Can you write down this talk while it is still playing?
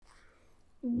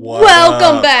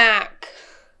Welcome back!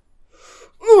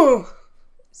 Ooh,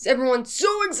 is everyone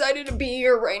so excited to be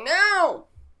here right now?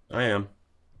 I am.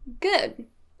 Good.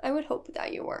 I would hope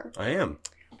that you were. I am.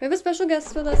 We have a special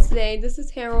guest with us today. This is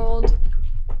Harold,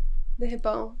 the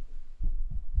hippo.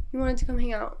 He wanted to come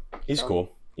hang out. He's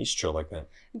cool. He's chill like that.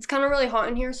 It's kind of really hot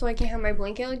in here, so I can't have my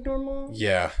blanket like normal.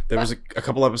 Yeah. There was a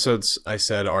couple episodes I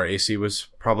said our AC was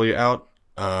probably out.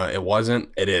 It wasn't.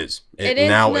 It is. It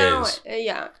now is.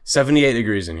 Yeah. 78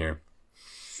 degrees in here.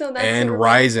 So that's and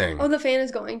rising. Oh, the fan is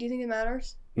going. Do you think it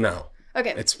matters? No.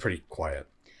 Okay. It's pretty quiet.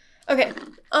 Okay.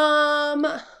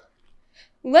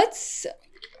 Let's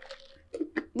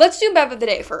do Bev of the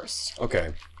day first.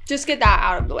 Okay. Just get that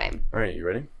out of the way. All right. You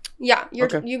ready? Yeah.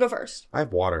 Okay. You go first. I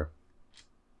have water.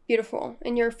 Beautiful.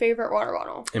 And your favorite water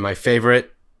bottle? In my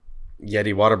favorite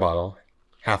Yeti water bottle.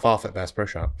 Half off at Bass Pro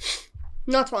Shop.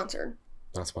 Not sponsored.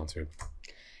 Not sponsored.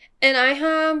 And I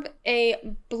have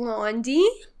a Blondie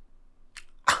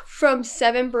from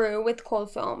Seven Brew with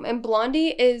cold foam. And Blondie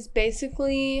is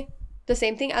basically the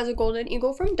same thing as a Golden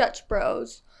Eagle from Dutch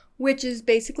Bros, which is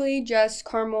basically just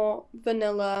caramel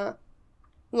vanilla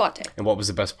latte. And what was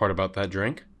the best part about that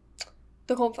drink?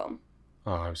 The cold foam.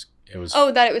 Oh, it was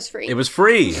that it was free. It was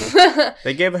free.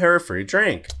 They gave her a free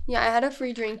drink. Yeah, I had a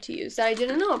free drink to use that I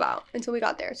didn't know about until we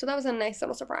got there. So that was a nice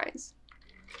little surprise.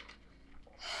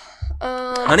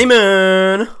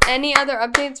 Honeymoon. Any other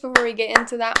updates before we get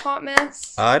into that hot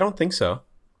mess? I don't think so.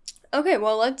 Okay,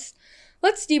 well let's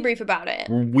debrief about it.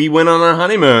 We went on our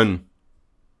honeymoon.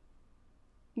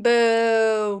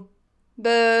 Boo.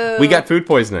 Boo. We got food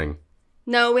poisoning.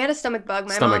 No, we had a stomach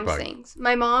bug. Stomach bug. Thinks.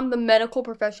 My mom, the medical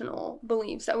professional,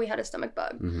 believes that we had a stomach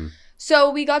bug. Mm-hmm. So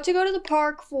we got to go to the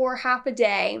park for half a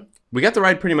day. We got to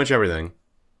ride pretty much everything.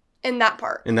 In that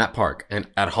park. And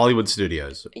at Hollywood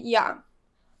Studios. Yeah.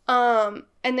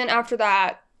 And then after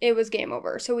that, it was game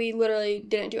over. So we literally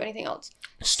didn't do anything else.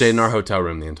 Stayed in our hotel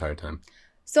room the entire time.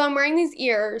 So I'm wearing these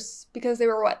ears because they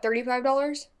were what,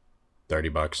 $35?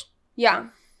 $30. Yeah.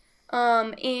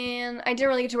 And I didn't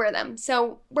really get to wear them.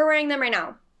 So we're wearing them right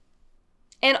now.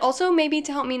 And also maybe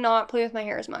to help me not play with my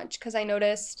hair as much, because I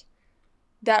noticed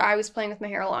that I was playing with my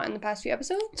hair a lot in the past few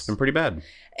episodes. It's been pretty bad.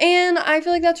 And I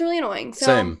feel like that's really annoying. So,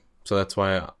 same. So that's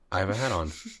why I have a hat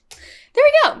on. There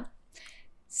we go.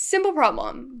 Simple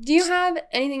problem. Do you have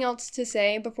anything else to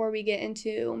say before we get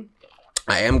into...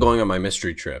 I am going on my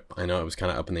mystery trip. I know it was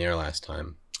kind of up in the air last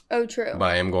time. Oh, true.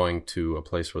 But I am going to a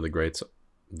place where the greats...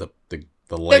 The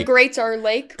lake... The greats are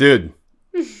lake? Dude,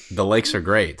 the lakes are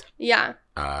great. Yeah.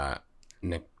 Not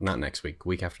next week.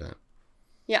 Week after that.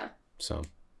 Yeah. So...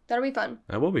 That'll be fun.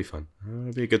 That will be fun.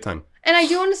 It'll be a good time. And I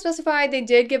do want to specify they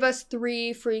did give us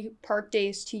 3 free park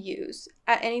days to use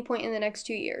at any point in the next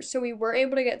 2 years. So we were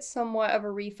able to get somewhat of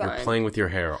a refund. You're playing with your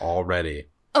hair already.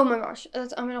 Oh my gosh. I'm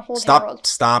going to hold Harold.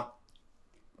 Stop.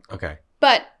 Okay.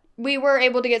 But we were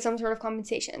able to get some sort of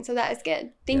compensation. So that is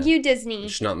good. Thank you, Disney.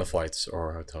 Just not in the flights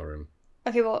or hotel room.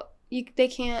 Okay, well, they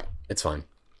can't. It's fine.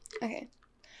 Okay.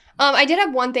 I did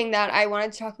have one thing that I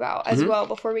wanted to talk about as well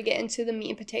before we get into the meat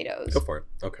and potatoes. Go for it.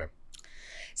 Okay.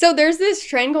 So there's this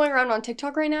trend going around on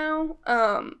TikTok right now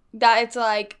that it's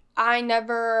like,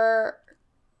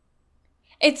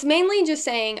 it's mainly just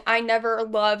saying I never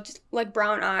loved like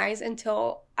brown eyes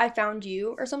until I found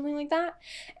you or something like that.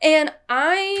 And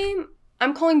I'm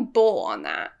calling bull on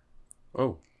that.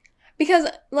 Oh. Because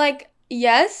like,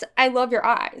 yes, I love your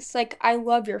eyes. Like, I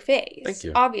love your face. Thank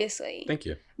you. Obviously. Thank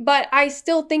you. But I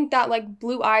still think that, like,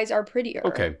 blue eyes are prettier.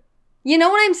 Okay. You know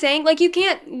what I'm saying? Like, you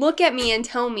can't look at me and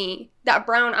tell me that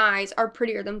brown eyes are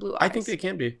prettier than blue eyes. I think they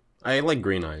can be. I like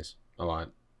green eyes a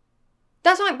lot.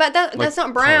 That's not, but that's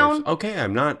not brown. Colors. Okay,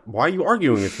 I'm not. Why are you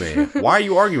arguing with me? Why are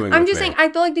you arguing with me? I'm just saying, I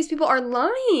feel like these people are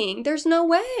lying. There's no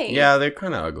way. Yeah, they're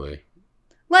kind of ugly.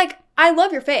 Like, I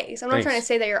love your face. I'm not Thanks. trying to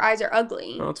say that your eyes are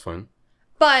ugly. No, it's fine.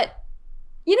 But...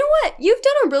 You know what? You've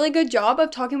done a really good job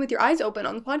of talking with your eyes open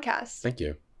on the podcast. Thank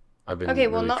you. I've been okay,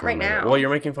 well, really not right now. Well,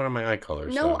 you're making fun of my eye color.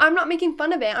 No, so. I'm not making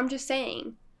fun of it. I'm just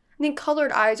saying. I think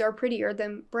colored eyes are prettier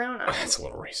than brown eyes. That's a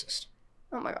little racist.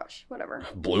 Oh my gosh, whatever.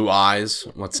 Blue eyes.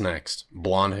 What's next?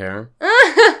 Blonde hair.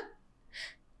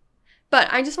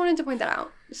 But I just wanted to point that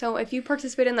out. So if you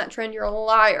participate in that trend, you're a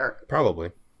liar. Probably.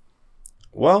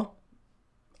 Well,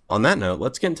 on that note,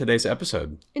 let's get into today's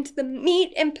episode. Into the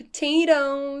meat and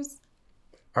potatoes.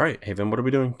 All right, Haven, what are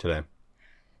we doing today?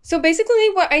 So basically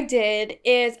what I did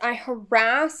is I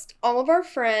harassed all of our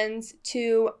friends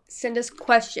to send us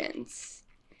questions.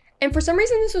 And for some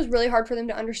reason, this was really hard for them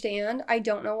to understand. I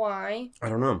don't know why. I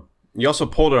don't know. You also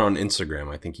pulled it on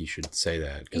Instagram. I think you should say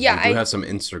that. Because we do have some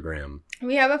Instagram.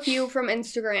 We have a few from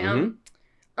Instagram.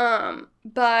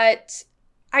 But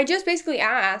I just basically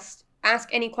asked, ask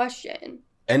any question.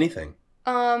 Anything.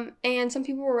 And some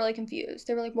people were really confused.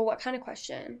 They were like, well, what kind of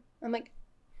question? I'm like,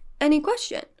 any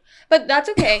question. But that's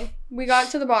okay. We got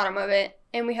to the bottom of it,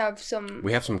 and we have some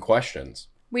questions.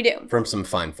 We do. From some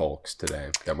fine folks today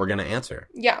that we're going to answer.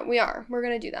 Yeah, we are. We're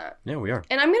going to do that. Yeah, we are.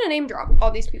 And I'm going to name drop all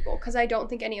these people because I don't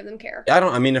think any of them care.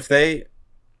 I mean, if they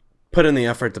put in the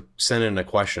effort to send in a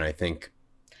question, I think...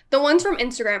 The ones from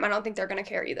Instagram, I don't think they're going to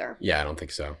care either. Yeah, I don't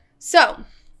think so. So,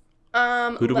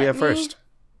 who do we have first?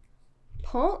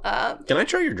 Pull up. Can I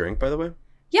try your drink, by the way?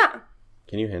 Yeah.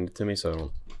 Can you hand it to me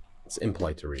so it's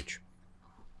impolite to reach?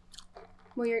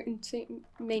 Well, you're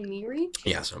made me reach?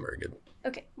 Yeah, it's not very good.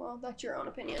 Okay, well, that's your own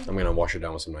opinion. I'm going to wash it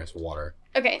down with some nice water.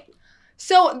 Okay,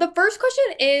 so the first question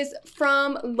is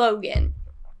from Logan.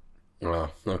 Oh,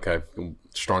 okay.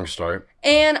 Strong start.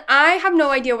 And I have no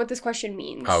idea what this question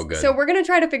means. Oh, good. So we're going to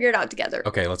try to figure it out together.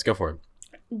 Okay, let's go for it.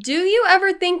 Do you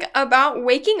ever think about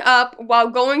waking up while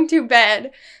going to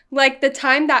bed? Like the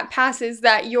time that passes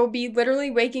that you'll be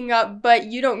literally waking up, but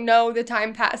you don't know the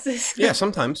time passes. Yeah,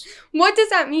 sometimes. What does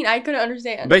that mean? I couldn't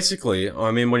understand. Basically,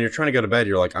 I mean, when you're trying to go to bed,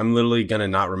 you're like, I'm literally going to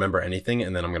not remember anything,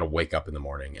 and then I'm going to wake up in the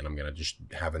morning, and I'm going to just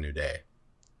have a new day.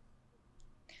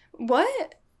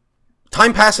 What?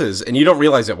 Time passes, and you don't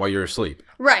realize it while you're asleep.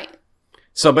 Right.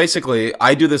 So basically,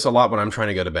 I do this a lot when I'm trying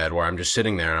to go to bed, where I'm just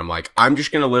sitting there, and I'm like, I'm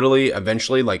just going to literally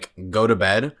eventually, like, go to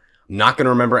bed, not going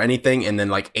to remember anything, and then,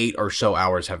 like, 8 or so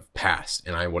hours have passed,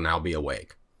 and I will now be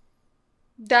awake.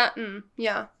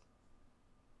 Yeah.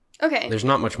 Okay. There's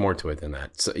not much more to it than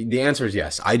that. So the answer is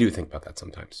yes. I do think about that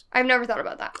sometimes. I've never thought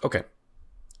about that. Okay.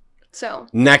 So.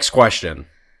 Next question.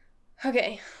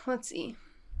 Okay, let's see.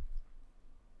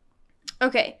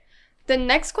 Okay. The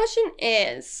next question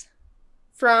is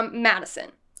from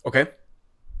Madison. Okay.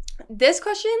 This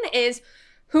question is,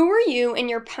 who were you in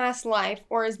your past life,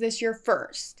 or is this your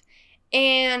first?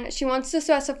 And she wants to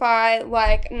specify,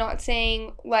 like, not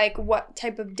saying, like, what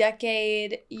type of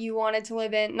decade you wanted to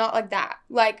live in. Not like that.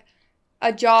 Like,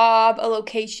 a job, a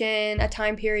location, a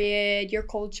time period, your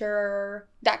culture,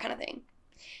 that kind of thing.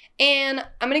 And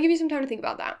I'm going to give you some time to think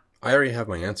about that. I already have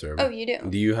my answer. Oh, you do?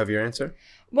 Do you have your answer?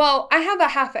 Well, I have a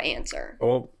half an answer.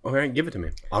 Well, okay, give it to me.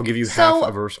 I'll give you half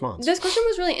of a response. This question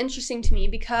was really interesting to me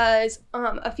because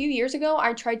a few years ago,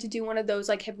 I tried to do one of those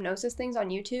like hypnosis things on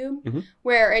YouTube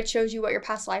where it shows you what your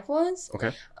past life was.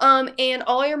 Okay. And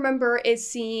all I remember is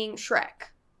seeing Shrek,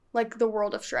 like the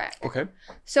world of Shrek. Okay.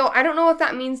 So I don't know if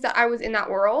that means that I was in that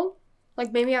world.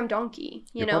 Like maybe I'm Donkey,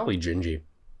 you know? You're probably Gingy.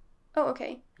 Oh,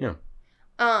 okay. Yeah.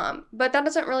 But that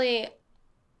doesn't really...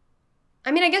 I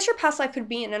mean, I guess your past life could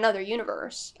be in another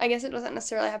universe. I guess it doesn't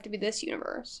necessarily have to be this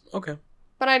universe. Okay.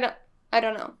 But I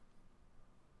don't know.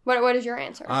 What is your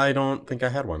answer? I don't think I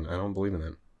had one. I don't believe in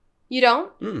that. You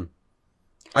don't?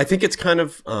 I think it's kind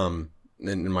of,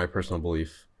 in my personal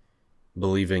belief,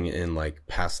 believing in like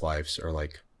past lives or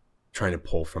like trying to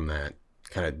pull from that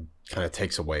kind of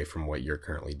takes away from what you're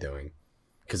currently doing.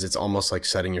 Because it's almost like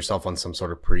setting yourself on some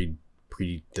sort of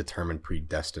predetermined,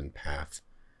 predestined path.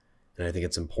 And I think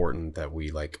it's important that we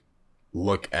like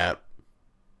look at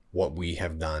what we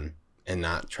have done and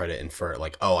not try to infer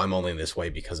like, oh, I'm only this way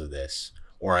because of this,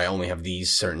 or I only have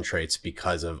these certain traits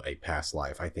because of a past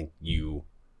life. I think you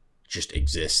just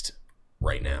exist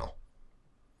right now.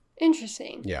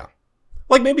 Interesting. Yeah.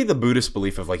 Like maybe the Buddhist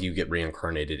belief of like you get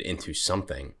reincarnated into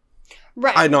something.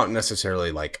 Right. I not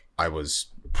necessarily like I was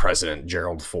President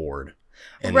Gerald Ford.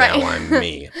 And right. now I'm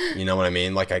me. You know what I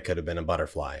mean? Like I could have been a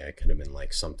butterfly. I could have been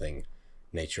like something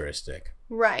naturistic.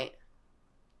 Right.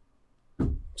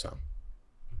 So.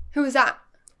 Who was that?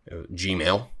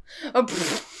 Gmail. Oh,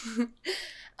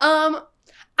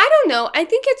 I don't know. I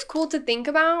think it's cool to think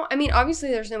about. I mean, obviously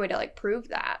there's no way to like prove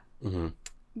that.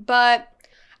 But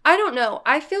I don't know.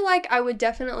 I feel like I would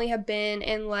definitely have been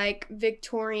in like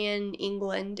Victorian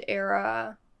England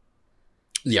era.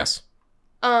 Yes.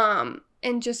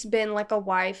 And just been like a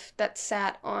wife that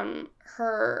sat on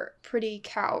her pretty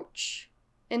couch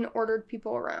and ordered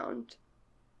people around.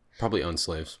 Probably owned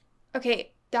slaves.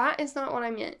 Okay, that is not what I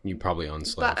meant. You probably owned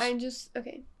slaves. But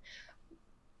okay.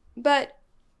 But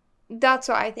that's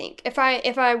what I think. If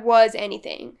I was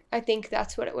anything, I think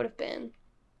that's what it would have been.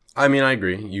 I mean, I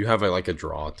agree. You have a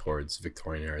draw towards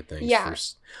Victorian era things. Yeah.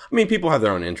 I mean, people have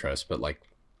their own interests, but like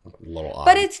a little odd.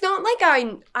 But it's not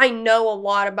like I know a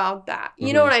lot about that.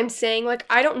 You know what I'm saying? Like,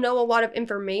 I don't know a lot of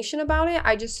information about it.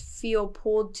 I just feel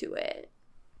pulled to it.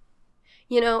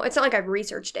 You know, it's not like I've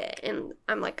researched it and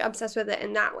I'm like obsessed with it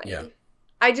in that way. Yeah.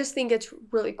 I just think it's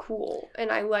really cool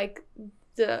and I like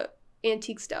the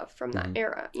antique stuff from that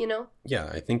era, you know? Yeah,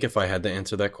 I think if I had to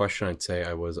answer that question, I'd say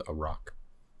I was a rock.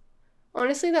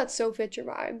 Honestly, that so fits your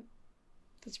vibe.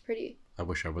 That's pretty. I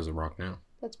wish I was a rock now.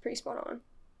 That's pretty spot on.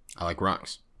 I like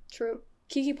rocks. True.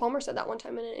 Keke Palmer said that one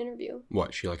time in an interview.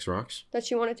 What? She likes rocks? That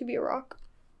she wanted to be a rock.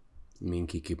 Me and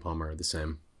Keke Palmer are the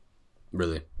same.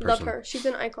 Really. Love her. She's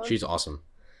an icon. She's awesome.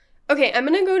 Okay, I'm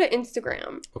going to go to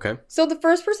Instagram. Okay. So the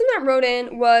first person that wrote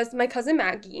in was my cousin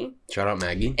Maggie. Shout out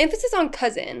Maggie. Emphasis on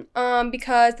cousin,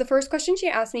 because the first question she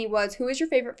asked me was, who is your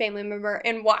favorite family member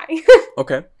and why?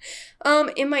 Okay.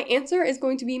 And my answer is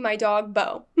going to be my dog,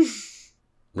 Bo.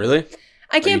 Really?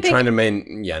 I can't pick...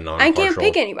 non-partial. I can't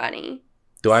pick anybody.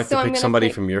 Do I have to pick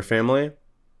somebody from your family?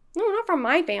 No, not from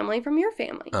my family, from your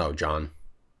family. Oh, John.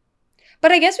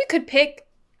 But I guess we could pick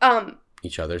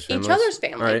each other's families? Each other's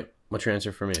family. All right. What's your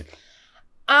answer for me?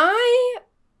 I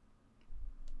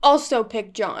also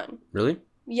picked John. Really?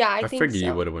 Yeah, I think so. I figured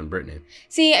you would have won Brittany.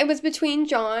 See, it was between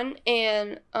John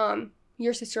and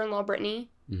your sister-in-law, Brittany.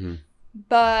 Mm-hmm.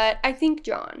 But I think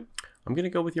John. I'm going to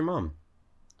go with your mom.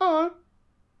 Aw.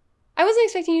 I wasn't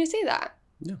expecting you to say that.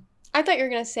 No. I thought you were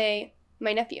going to say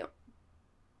my nephew.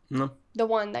 No. The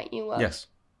one that you love. Yes.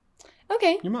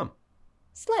 Okay. Your mom.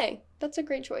 Slay. That's a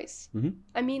great choice. Mm-hmm.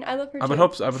 I mean, I love her too. I would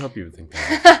hope you would think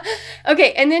that.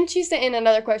 Okay, and then she sent in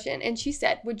another question, and she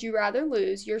said, would you rather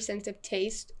lose your sense of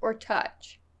taste or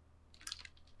touch?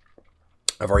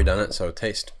 I've already done it, so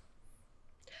taste.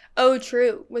 Oh,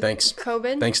 true. With Thanks.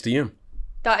 COVID? Thanks to you.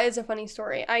 That is a funny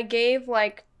story. I gave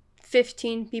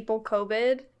 15 people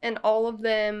COVID, and all of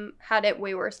them had it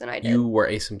way worse than I did. You were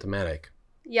asymptomatic.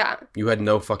 Yeah. You had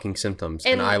no fucking symptoms,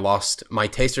 and I lost my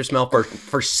taste or smell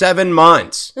for 7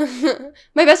 months.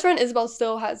 My best friend Isabel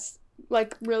still has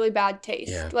really bad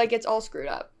taste. Yeah. It's all screwed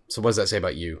up. So what does that say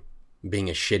about you? Being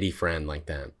a shitty friend like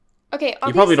that. Okay,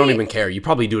 you probably don't even care. You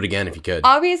probably do it again if you could.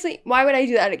 Obviously, why would I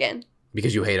do that again?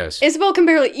 Because you hate us. Isabel can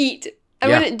barely eat. I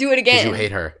wouldn't do it again. Because you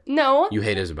hate her. No. You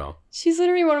hate Isabel. She's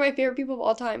literally one of my favorite people of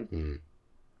all time.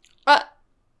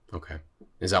 Okay.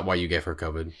 Is that why you gave her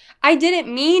COVID? I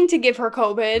didn't mean to give her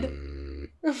COVID.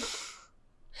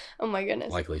 Oh my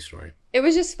goodness. Likely story. It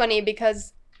was just funny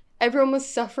because everyone was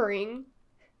suffering.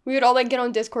 We would all get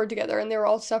on Discord together and they were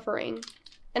all suffering.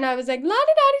 And I was like,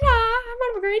 la-di-da-di-da, I'm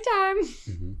having a great time.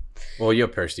 Mm-hmm. Well, you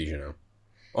have paresthesia now.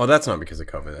 Oh, that's not because of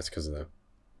COVID. That's because of the...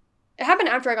 It happened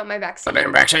after I got my vaccine. The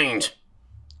damn vaccines!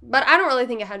 But I don't really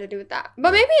think it had to do with that.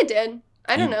 But maybe it did.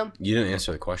 I don't know. You didn't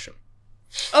answer the question.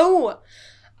 Oh,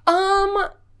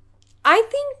 I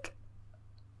think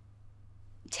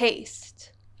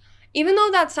taste. Even though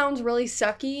that sounds really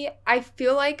sucky, I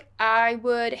feel like I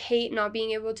would hate not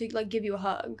being able to give you a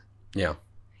hug. Yeah.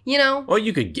 You know? Well,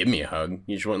 you could give me a hug.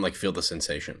 You just wouldn't feel the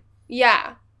sensation.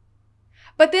 Yeah.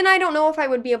 But then I don't know if I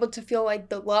would be able to feel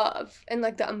the love and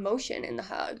the emotion in the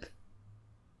hug.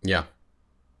 Yeah.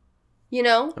 You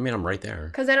know? I mean, I'm right there.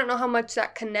 Because I don't know how much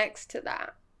that connects to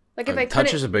that. If I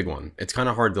touch is a big one. It's kind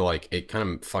of hard to it kind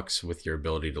of fucks with your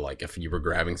ability to if you were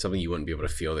grabbing something, you wouldn't be able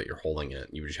to feel that you're holding it.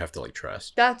 You would just have to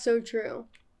trust. That's so true.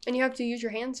 And you have to use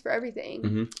your hands for everything.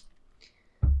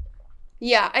 Mm-hmm.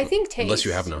 Yeah, I think taste. Unless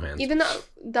you have no hands. Even though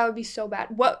that would be so bad.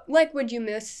 What would you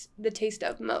miss the taste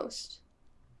of most?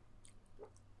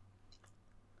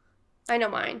 I know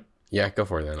mine. Yeah, go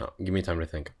for it then. Give me time to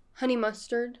think. Honey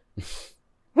mustard.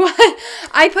 What?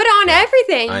 I put it on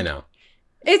everything. I know.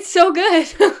 It's so good.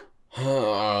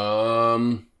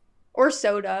 Or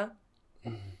soda.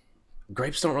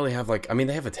 Grapes don't really have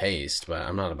they have a taste, but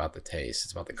I'm not about the taste.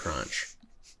 It's about the crunch.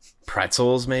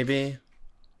 Pretzels, maybe.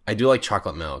 I do like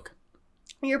chocolate milk.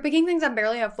 You're picking things that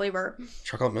barely have flavor.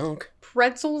 Chocolate milk.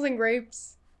 Pretzels and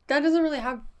grapes. That doesn't really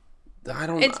have...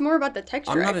 It's more about the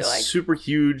texture, I'm not a super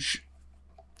huge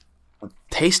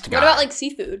taste guy. What about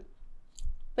seafood?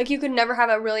 You could never have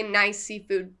a really nice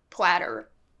seafood platter.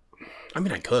 I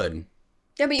mean, I could.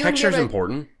 Yeah, but you texture's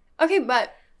important. Okay,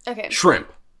 but... Okay.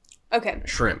 Shrimp. Okay.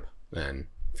 Shrimp, then.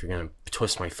 If you're going to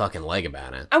twist my fucking leg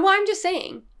about it. Well, I'm just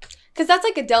saying. Because that's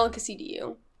a delicacy to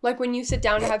you. When you sit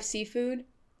down to have seafood.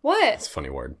 What? It's a funny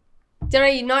word. Did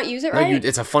I not use it right? No,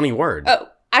 it's a funny word. Oh,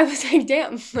 I was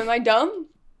damn, am I dumb?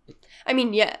 I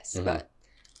mean, yes, but...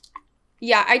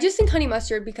 Yeah, I just think honey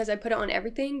mustard, because I put it on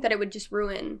everything, that it would just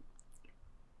ruin...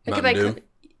 Mountain Dew?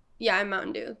 Yeah, I'm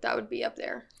Mountain Dew. That would be up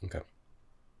there.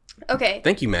 Okay.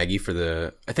 Thank you, Maggie,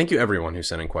 thank you, everyone who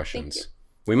sent in questions.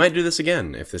 We might do this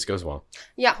again if this goes well.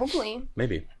 Yeah, hopefully.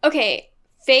 Maybe. Okay,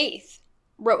 Faith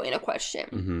wrote in a question.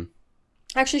 Mm-hmm.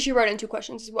 Actually, she wrote in 2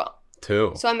 questions as well.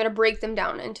 2? So I'm going to break them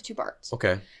down into 2 parts.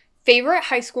 Okay. Favorite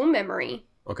high school memory?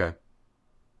 Okay.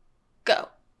 Go.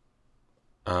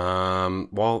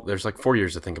 Well, there's 4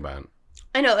 years to think about.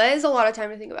 I know, that is a lot of time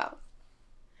to think about.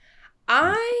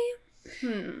 I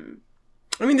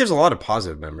mean, there's a lot of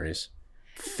positive memories.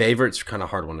 Favorite's kind of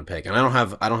hard one to pick, and I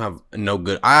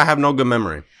have no good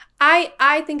memory.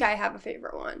 I think I have a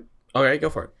favorite one. Okay, go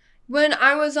for it. When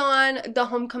I was on the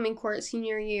homecoming court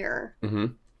senior year, Mm-hmm.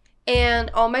 and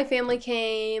all my family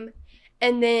came,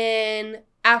 and then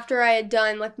after I had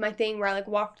done like my thing where I like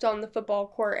walked on the football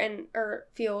court or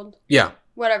field, Yeah.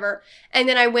 whatever, and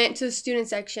then I went to the student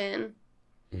section,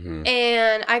 Mm-hmm.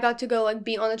 and I got to go like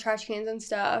beat on the trash cans and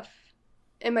stuff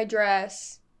in my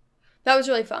dress. That was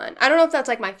really fun. I don't know if that's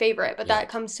like my favorite, but that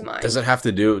comes to mind. Does it have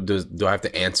to do? Do I have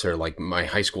to answer like my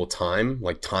high school time,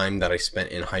 like time that I spent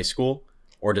in high school,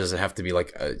 or does it have to be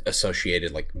like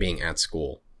associated like being at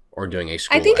school or doing a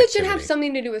school? I think it should activity? have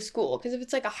something to do with school, because if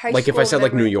it's like a high Like school if I said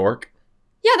like New memory- York.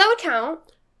 Yeah, that would count,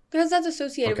 because that's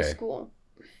associated with Okay. school.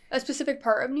 A specific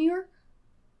part of New York?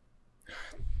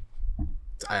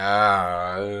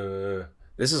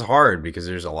 This is hard because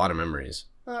there's a lot of memories.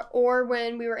 Or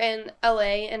when we were in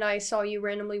LA and I saw you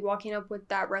randomly walking up with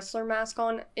that wrestler mask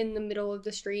on in the middle of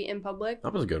the street in public.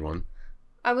 That was a good one.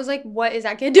 I was like, what is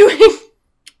that kid doing?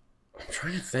 I'm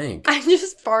trying to think. I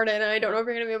just farted and I don't know if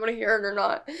you're going to be able to hear it or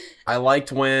not. I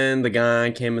liked when the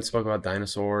guy came and spoke about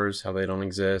dinosaurs, how they don't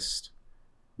exist.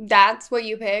 That's what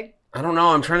you picked? I don't know.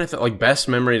 I'm trying to think. Like, best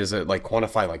memory, does it like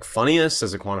quantify like funniest?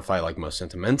 Does it quantify like most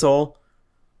sentimental?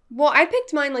 Well, I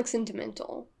picked mine like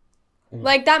sentimental. Mm.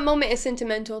 Like that moment is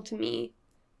sentimental to me.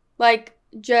 Like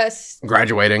just...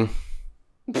 Graduating.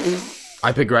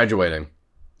 I pick graduating.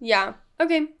 Yeah.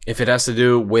 Okay. If it has to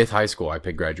do with high school, I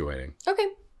pick graduating. Okay.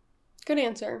 Good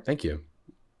answer. Thank you.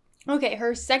 Okay,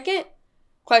 her second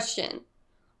question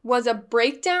was a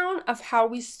breakdown of how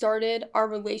we started our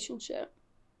relationship.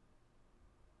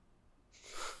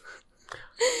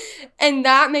 And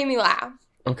that made me laugh.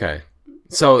 Okay.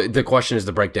 So the question is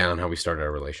to break down how we started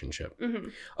our relationship. Mm-hmm.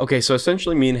 Okay, so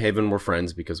essentially me and Haven were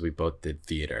friends because we both did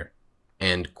theater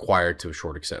and choir to a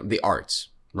short extent. The arts,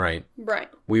 right? Right.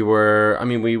 We were, I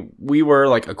mean, we were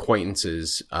like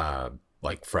acquaintances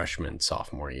like freshman,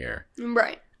 sophomore year.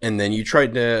 Right. And then you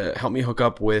tried to help me hook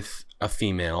up with a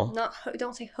female.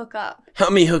 Don't say hook up.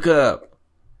 Help me hook up.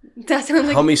 That sounds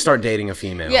like... Help me start dating a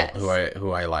female Yes.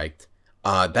 who I liked.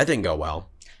 That didn't go well.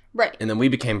 Right. And then we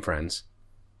became friends.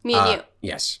 Me and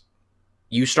Yes.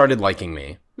 You started liking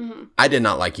me. you. Mm-hmm. I did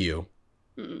not like you.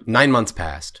 Mm-mm. 9 months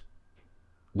passed.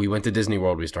 We went to Disney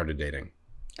World. We started dating.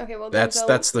 Okay, well,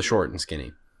 That's the short and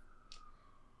skinny.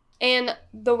 And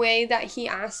the way that he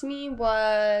asked me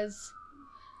was,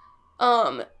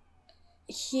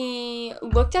 he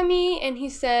looked at me and he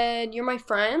said, "You're my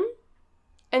friend."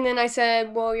 And then I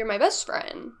said, "Well, you're my best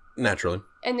friend." Naturally.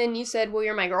 And then you said, "Well,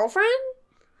 you're my girlfriend."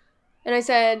 And I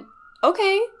said,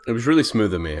 "Okay." It was really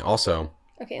smooth of me. Also,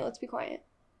 Okay, let's be quiet.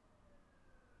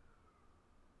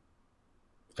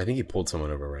 I think he pulled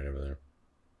someone over right over there.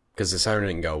 Because the siren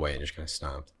didn't go away. It just kind of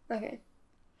stopped. Okay.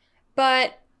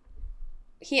 But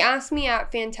he asked me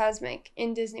at Fantasmic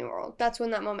in Disney World. That's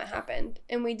when that moment happened.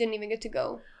 And we didn't even get to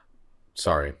go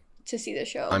Sorry. to see the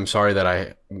show. I'm sorry that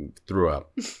I threw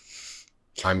up.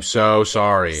 I'm so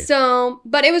sorry. So,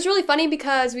 but it was really funny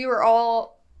because we were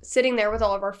all sitting there with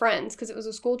all of our friends because it was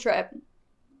a school trip.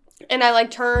 And I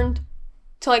like turned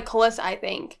to like Calissa, I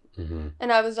think. Mm-hmm.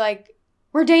 And I was like,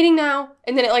 "We're dating now."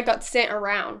 And then it like got sent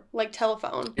around like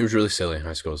telephone. It was really silly.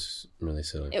 High school was really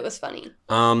silly. It was funny.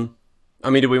 I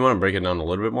mean, do we want to break it down a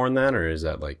little bit more than that, or is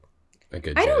that like a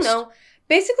good I don't gist? know.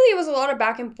 Basically, it was a lot of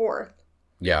back and forth.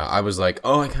 Yeah, I was like,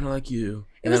 oh, I kind of like you.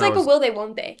 It was like a will they,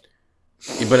 won't they.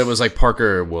 But it was like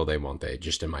Parker, will they, won't they,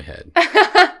 just in my head.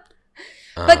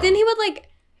 But then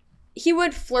he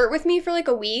would flirt with me for like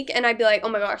a week, and I'd be like, "Oh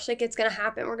my gosh, like it's gonna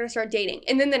happen. We're gonna start dating."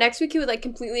 And then the next week he would like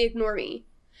completely ignore me,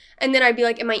 and then I'd be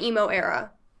like in my emo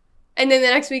era, and then the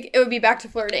next week it would be back to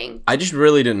flirting. I just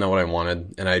really didn't know what I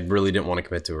wanted, and I really didn't want to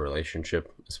commit to a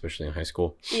relationship, especially in high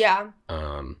school. Yeah,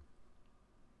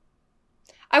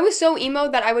 I was so emo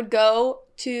that I would go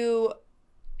to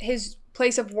his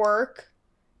place of work,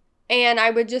 and I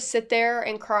would just sit there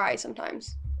and cry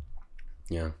sometimes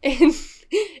Yeah.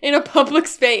 in a public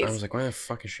space. I was like, why the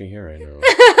fuck is she here right now?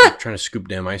 I'm trying to scoop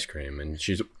damn ice cream, and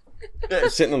she's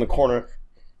sitting in the corner.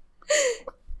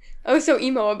 I was so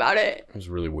emo about it. It was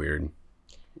really weird.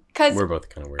 Because We're both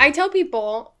kind of weird. I tell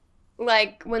people,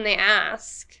 like, when they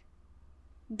ask,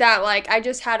 that, like, I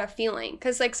just had a feeling.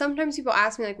 Because, like, sometimes people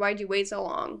ask me, like, why'd you wait so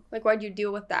long? Like, why'd you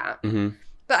deal with that? Mm-hmm.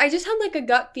 But I just had, like, a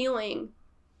gut feeling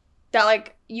that,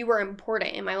 like, you were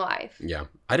important in my life. Yeah.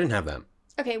 I didn't have that.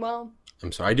 Okay, well.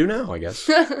 I'm sorry. I do now, I guess.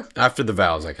 After the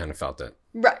vows, I kind of felt it.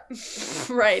 Right.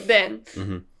 Right, then.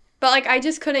 Mm-hmm. But, like, I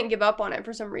just couldn't give up on it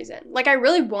for some reason. Like, I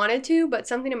really wanted to, but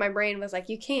something in my brain was like,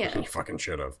 you You can't. fucking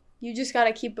should have. You just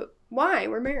gotta keep it. Why?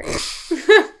 We're married.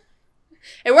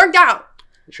 It worked out.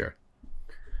 Sure.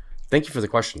 Thank you for the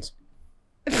questions.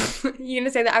 You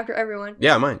gonna say that after everyone?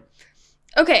 Yeah, I might.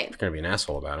 Okay. You're gonna be an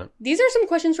asshole about it. These are some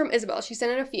questions from Isabel. She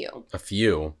sent in a few. A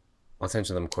few. Let's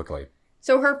answer them quickly.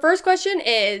 So her first question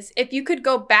is, if you could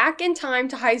go back in time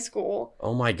to high school,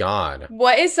 Oh my god.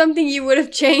 what is something you would have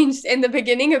changed in the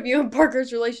beginning of you and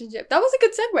Parker's relationship? That was a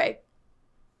good segue.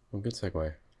 Well, good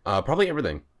segue. Probably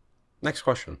everything. Next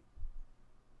question.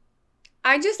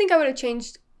 I just think I would have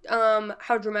changed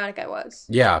how dramatic I was.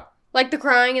 Yeah, Like the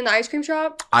crying in the ice cream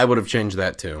shop. I would have changed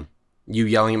that too. You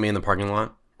yelling at me in the parking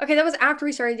lot? Okay, that was after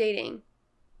we started dating.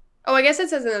 Oh, I guess it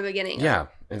says in the beginning. Yeah,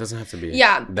 it doesn't have to be.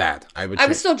 Yeah. That I would. I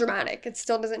was still dramatic. It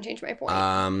still doesn't change my point.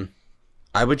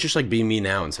 I would just like be me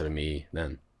now instead of me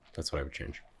then. That's what I would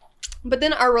change. But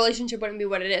then our relationship wouldn't be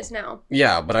what it is now.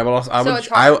 Yeah, but I would also. So it's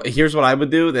hard. Here's what I would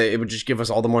do. That it would just give us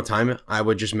all the more time. I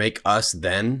would just make us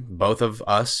then, both of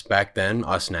us back then,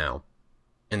 us now,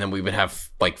 and then we would have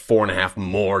like 4.5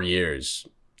 more years.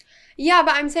 Yeah,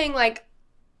 but I'm saying like,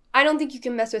 I don't think you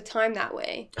can mess with time that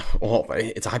way. Well,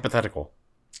 it's a hypothetical.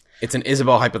 It's an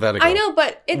Isabel hypothetical. I know,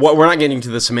 but it's... We're not getting to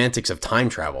the semantics of time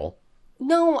travel.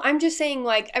 No, I'm just saying,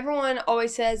 like, everyone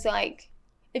always says, like,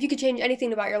 if you could change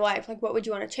anything about your life, like, what would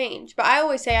you want to change? But I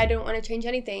always say I don't want to change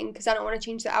anything because I don't want to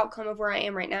change the outcome of where I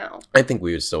am right now. I think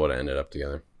we still would have ended up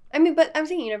together. I mean, but I'm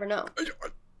saying you never know.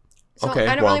 So Okay,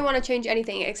 I don't well- really want to change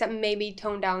anything except maybe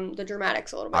tone down the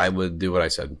dramatics a little bit. I would do what I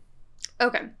said.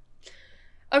 Okay.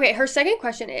 Okay, her second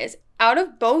question is, out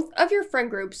of both of your friend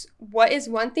groups, what is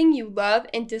one thing you love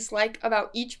and dislike about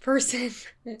each person?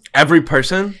 Every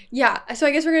person? Yeah, so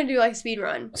I guess we're going to do, like, speed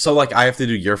run. So, like, I have to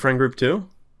do your friend group too?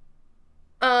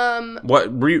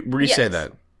 What? Re-say Yes.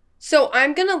 that. So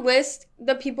I'm going to list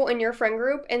the people in your friend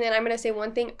group, and then I'm going to say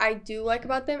one thing I do like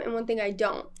about them and one thing I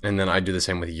don't. And then I do the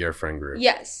same with your friend group.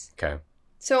 Yes. Okay.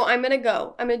 So I'm going to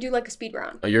go. I'm going to do, like, a speed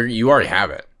round. Oh, you already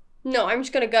have it. No, I'm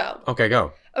just going to go. Okay,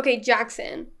 go. Okay,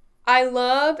 Jackson. I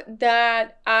love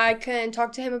that I can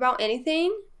talk to him about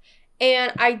anything,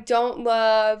 and I don't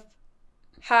love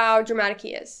how dramatic he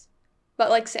is.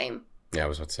 But, like, same. Yeah, I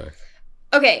was about to say.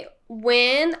 Okay,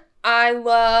 Wynn, I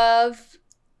love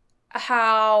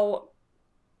how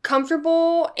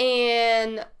comfortable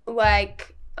and,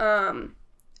 like,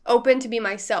 open to be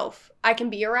myself I can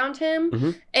be around him.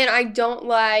 Mhm. And I don't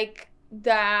like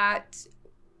that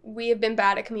we have been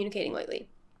bad at communicating lately.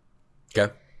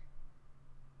 Okay.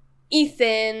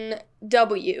 Ethan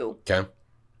W. Okay.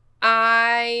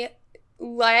 I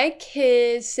like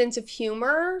his sense of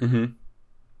humor. Mm-hmm.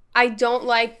 I don't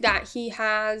like that he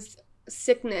has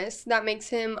sickness that makes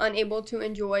him unable to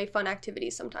enjoy fun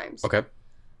activities sometimes. Okay.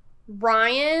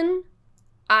 Ryan,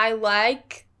 I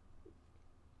like...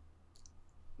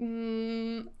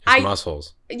 His I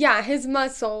muscles. Yeah, his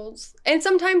muscles. And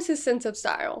sometimes his sense of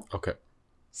style. Okay.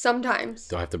 Sometimes.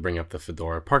 Do I have to bring up the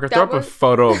fedora? Parker, That throw up a was-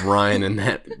 photo of Ryan in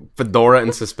that fedora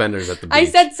and suspenders at the beach. I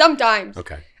said sometimes.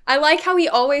 Okay. I like how he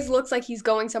always looks like he's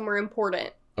going somewhere important.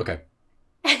 Okay.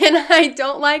 And I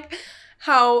don't like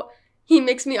how he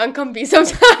makes me uncomfy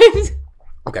sometimes.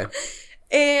 Okay.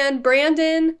 And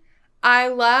Brandon, I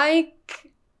like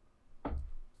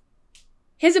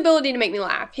his ability to make me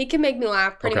laugh. He can make me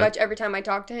laugh pretty Okay. much every time I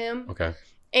talk to him. Okay.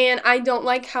 And I don't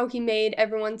like how he made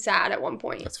everyone sad at one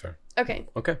point. That's fair. Okay.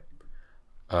 Okay.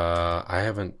 I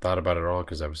haven't thought about it at all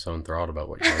because I was so enthralled about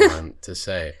what you wanted to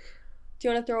say. Do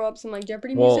you want to throw up some like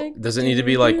Jeopardy Well, music? does it need to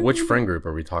be like which friend group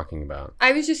are we talking about?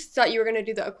 I was just thought you were going to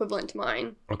do the equivalent to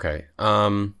mine. Okay.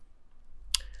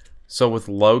 So with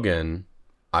Logan,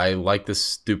 I like the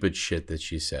stupid shit that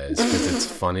she says because it's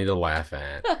funny to laugh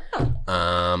at.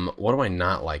 What do I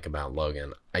not like about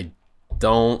Logan? I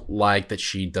don't like that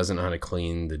she doesn't know how to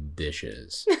clean the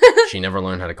dishes. She never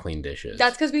learned how to clean dishes.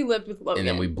 That's because we lived with Logan. And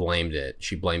then we blamed it.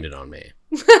 She blamed it on me.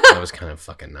 That was kind of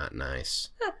fucking not nice.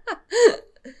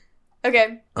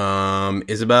 Okay.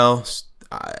 Isabel,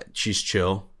 she's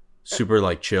chill. Super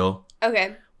like chill.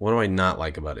 Okay. What do I not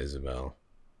like about Isabel?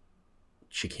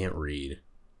 She can't read.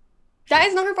 That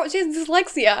is not her fault. She has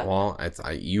dyslexia. Well, it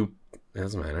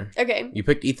doesn't matter. Okay. You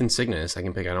picked Ethan Cygnus. I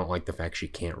can pick I don't like the fact she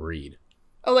can't read.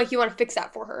 Oh, like you want to fix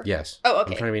that for her? Yes. Oh, I'm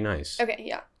okay. trying to be nice. Okay,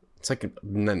 yeah. It's like,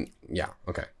 yeah,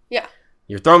 okay. Yeah.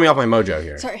 You're throwing me off my mojo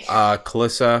here. Sorry.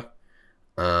 Calissa,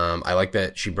 I like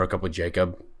that she broke up with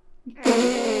Jacob.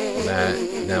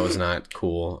 That was not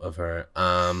cool of her.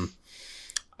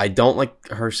 I don't like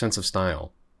her sense of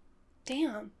style.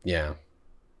 Damn. Yeah.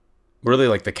 Really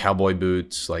like the cowboy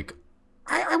boots, like,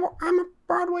 I'm a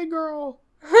Broadway girl.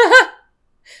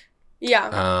 Yeah.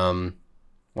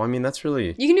 Well, I mean, that's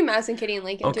really... You can do Madison, Kitty, and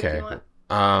Lincoln too if Okay. you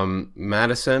want.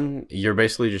 Madison, you're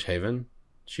basically just Haven.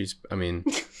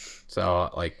 So,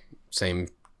 like, same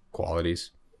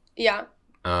qualities. Yeah.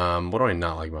 What do I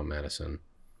not like about Madison?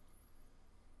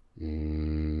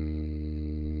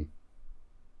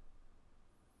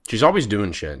 She's always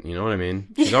doing shit. You know what I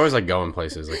mean? She's always like going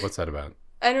places. Like, what's that about?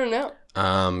 I don't know.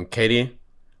 Katie.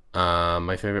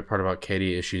 My favorite part about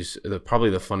Katie is she's probably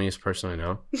the funniest person I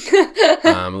know.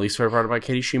 Least favorite part about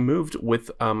Katie, she moved with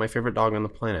my favorite dog on the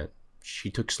planet. She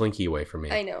took Slinky away from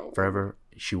me. I know. Forever,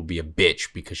 she will be a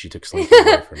bitch because she took Slinky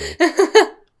away from me.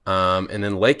 And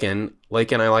then Lakin,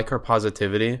 I like her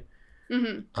positivity.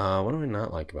 Mm-hmm. What do I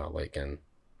not like about Lakin?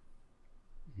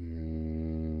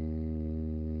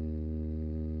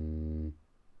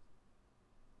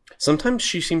 Sometimes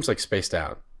she seems like spaced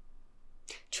out.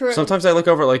 True. Sometimes I look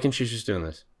over at Lakin and she's just doing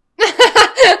this.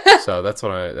 So that's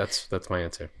my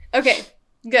answer. Okay,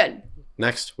 good.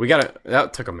 Next,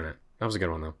 that took a minute. That was a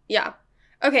good one though. Yeah.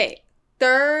 Okay,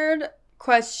 third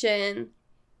question.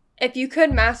 If you could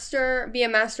be a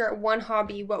master at one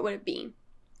hobby, what would it be?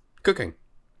 Cooking.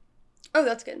 Oh,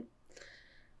 that's good.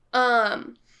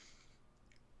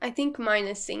 I think mine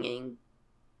is singing.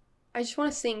 I just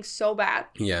want to sing so bad.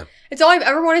 Yeah. It's all I've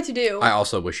ever wanted to do. I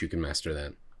also wish you could master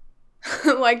that.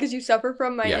 Why? Because you suffer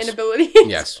from my inabilities?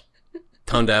 Yes.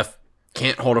 Tone deaf.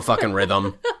 Can't hold a fucking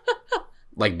rhythm.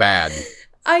 Like bad.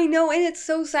 I know, and it's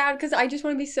so sad because I just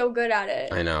want to be so good at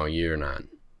it. I know, you're not.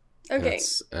 Okay.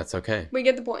 That's okay. We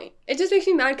get the point. It just makes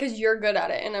me mad because you're good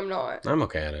at it and I'm not. I'm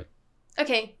okay at it.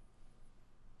 Okay.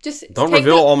 Just don't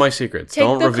reveal all my secrets.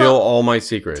 Don't reveal all my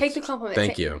secrets. Take the compliment.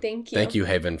 Thank you. Thank you. Thank you,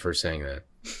 Haven, for saying that.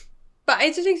 But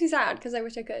it just makes me sad because I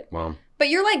wish I could. Well, but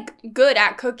you're like good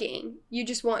at cooking. You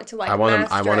just want to like. I want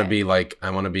to be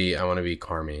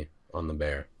Carmy on The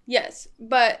Bear. Yes,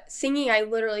 but singing, I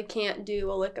literally can't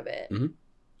do a lick of it. Mm-hmm.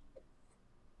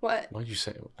 What? Why'd you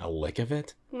say a lick of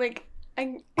it? Like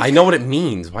I know what it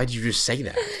means. Why did you just say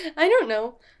that? I don't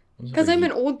know. Because I'm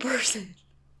an old person.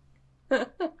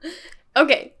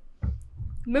 Okay.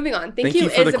 Moving on. Thank you,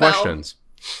 for Isabel. the questions.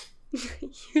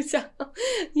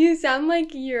 You sound like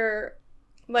you're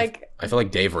like. I feel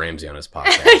like Dave Ramsey on his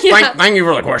podcast. Yeah. Thank you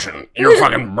for the question. You're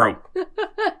fucking broke.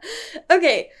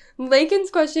 Okay. Lakin's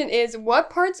question is, what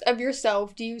parts of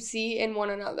yourself do you see in one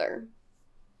another?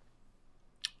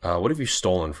 What have you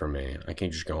stolen from me? I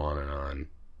can't just go on and on.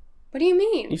 What do you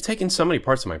mean? You've taken so many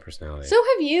parts of my personality. So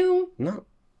have you. No.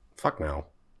 Fuck no.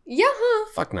 Yeah, huh?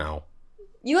 Fuck no.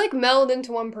 You like meld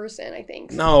into one person, I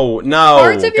think. No. No.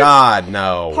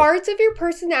 No. Parts of your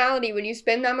personality, when you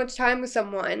spend that much time with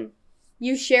someone,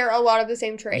 you share a lot of the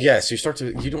same traits. Yes, you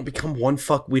don't become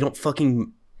we don't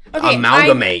fucking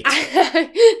amalgamate.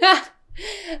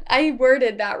 I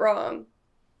worded that wrong.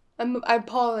 I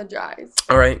apologize.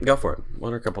 All right, go for it.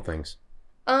 What are a couple things?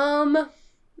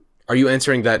 Are you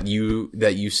answering that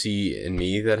you see in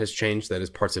me that has changed, that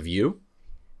is parts of you?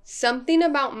 Something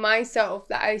about myself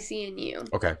that I see in you.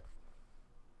 Okay.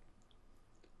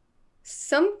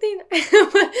 Something.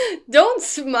 Don't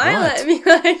smile at me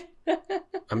like.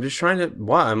 I'm just trying to.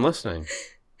 What? I'm listening.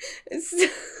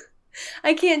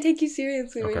 I can't take you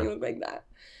seriously when you look like that.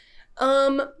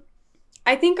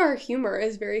 I think our humor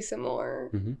is very similar.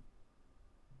 Mm-hmm.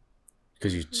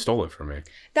 Because you stole it from me.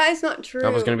 That is not true.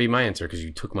 That was going to be my answer because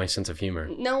you took my sense of humor.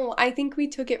 No, I think we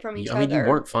took it from each other. I mean, you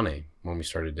weren't funny when we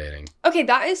started dating. Okay,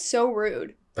 that is so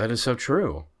rude. That is so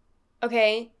true.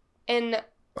 Okay, and...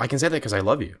 I can say that because I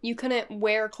love you. You couldn't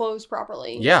wear clothes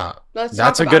properly. Yeah.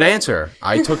 That's a good answer.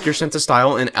 I took your sense of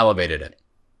style and elevated it.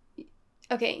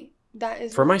 Okay, that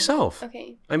is... For myself.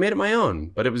 Okay. I made it my own,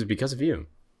 but it was because of you.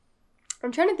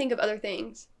 I'm trying to think of other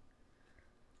things.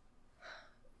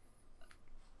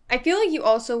 I feel like you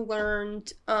also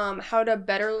learned how to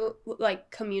better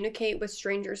like communicate with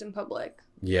strangers in public.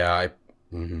 Yeah,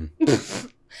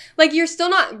 Like you're still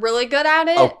not really good at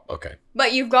it. Oh, okay.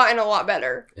 But you've gotten a lot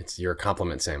better. You're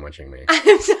compliment sandwiching me.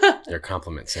 You're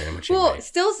compliment sandwiching me. Well,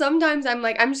 still sometimes I'm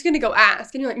like, I'm just gonna go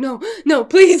ask, and you're like, no,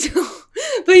 please don't.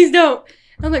 Please don't.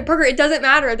 And I'm like, Parker, it doesn't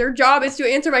matter. Their job is to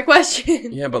answer my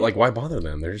question. Yeah, but like, why bother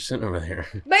them? They're just sitting over there.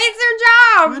 But it's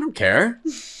their job. I don't care.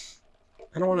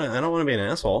 I don't want to be an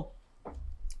asshole.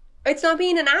 It's not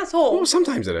being an asshole. Well,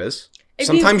 sometimes it is.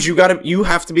 Sometimes you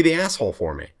have to be the asshole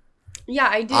for me. Yeah,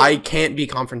 I do. I can't be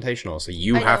confrontational, so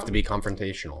you have to be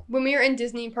confrontational. When we were in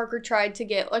Disney, Parker tried to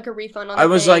get like a refund on. I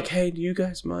was like, "Hey, do you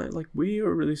guys mind? Like, we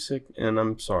were really sick, and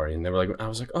I'm sorry." And they were like, "I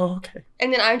was like, oh, okay."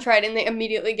 And then I tried, and they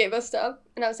immediately gave us stuff,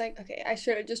 and I was like, "Okay, I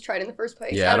should have just tried in the first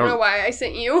place." Yeah, I don't know why I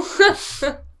sent you.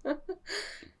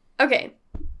 Okay,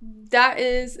 that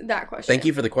is that question. Thank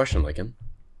you for the question, Lakin.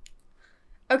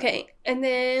 Okay, and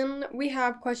then we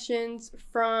have questions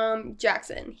from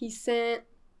Jackson. He sent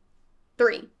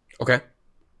 3. Okay.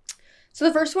 So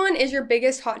the first one is your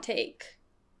biggest hot take.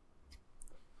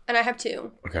 And I have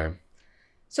 2. Okay.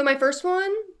 So my first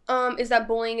one is that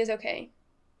bullying is okay.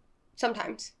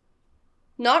 Sometimes.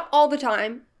 Not all the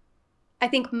time. I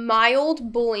think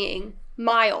mild bullying,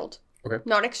 Okay.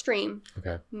 not extreme,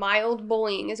 Okay. mild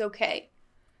bullying is okay.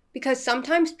 Because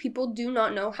sometimes people do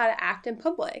not know how to act in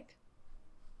public.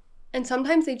 And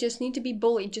sometimes they just need to be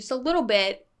bullied just a little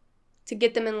bit to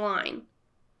get them in line.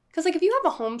 Because, like, if you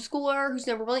have a homeschooler who's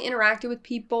never really interacted with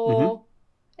people,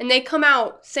 and they come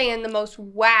out saying the most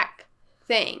whack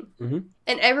thing,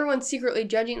 and everyone's secretly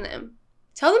judging them,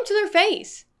 tell them to their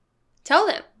face. Tell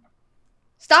them.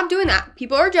 Stop doing that.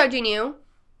 People are judging you.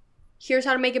 Here's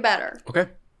how to make it better. Okay.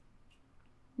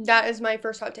 That is my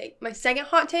first hot take. My second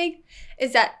hot take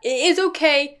is that it is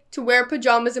okay to wear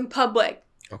pajamas in public.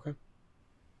 Okay.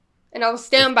 And I will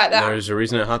stand by that. There's a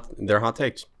reason they're hot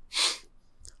takes.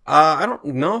 I don't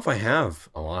know if I have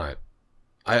a lot.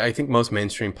 I think most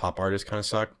mainstream pop artists kind of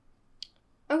suck.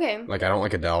 Okay. Like, I don't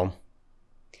like Adele.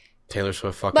 Taylor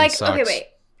Swift fucking sucks. Okay, wait.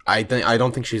 I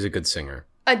don't think she's a good singer.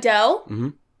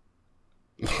 Adele?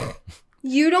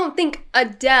 You don't think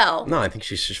Adele? No, I think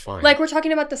she's just fine. Like, we're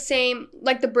talking about the same,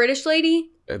 like the British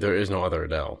lady? There is no other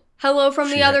Adele. Hello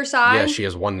from the other side? Yeah, she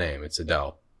has one name. It's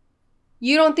Adele.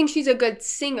 You don't think she's a good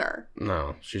singer?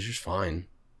 No, she's just fine.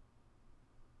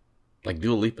 Like,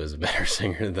 Dua Lipa is a better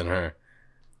singer than her.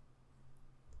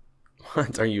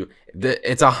 What are you?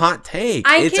 It's a hot take.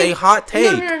 It's a hot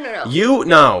take. No.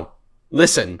 No.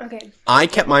 Listen. Okay. I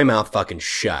kept my mouth fucking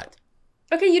shut.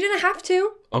 Okay, you didn't have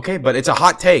to. Okay, but it's a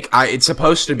hot take. It's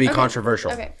supposed to be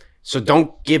controversial. Okay. So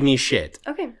don't give me shit.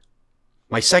 Okay.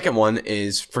 My second one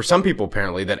is, for some people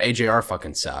apparently, that AJR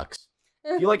fucking sucks.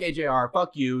 If you like AJR,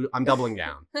 fuck you. I'm doubling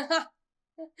down.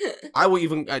 I will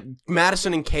even...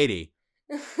 Madison and Katie.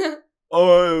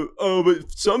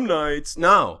 But some nights...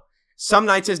 No. Some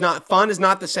nights is not... Fun is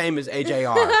not the same as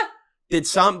AJR. Did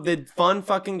Fun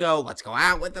fucking go, let's go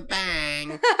out with a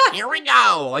bang. Here we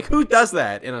go. Like, who does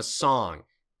that in a song?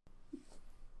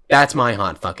 That's my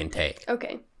hot fucking take.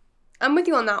 Okay. I'm with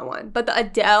you on that one. But the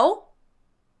Adele...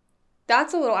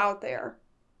 That's a little out there.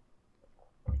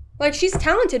 Like, she's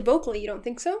talented vocally, you don't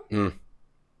think so? I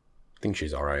think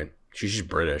she's alright. She's just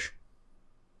British.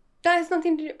 That has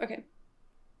nothing to do... Okay.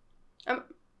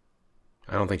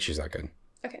 I don't think she's that good.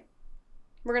 Okay.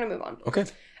 We're gonna move on. Okay.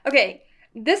 Okay.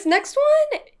 This next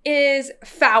one is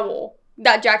foul.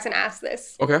 That Jackson asked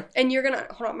this. Okay. And you're gonna...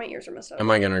 Hold on, my ears are messed up.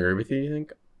 Am I gonna agree with you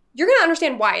think? You're gonna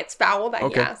understand why it's foul that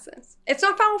he asked this. It's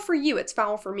not foul for you, it's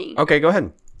foul for me. Okay, go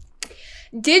ahead.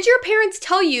 Did your parents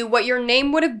tell you what your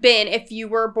name would have been if you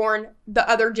were born the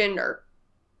other gender?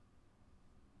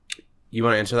 You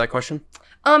want to answer that question?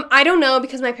 I don't know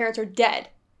because my parents are dead.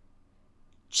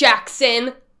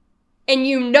 Jackson. And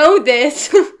you know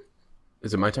this.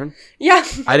 Is it my turn? Yeah.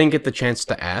 I didn't get the chance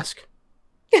to ask.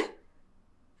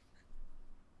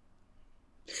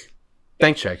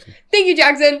 Thanks, Jackson. Thank you,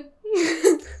 Jackson.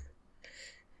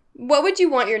 What would you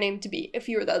want your name to be if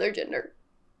you were the other gender?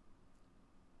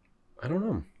 I don't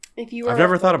know. If you were I've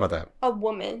never thought about that. a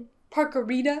woman.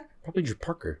 Parkerita? Probably just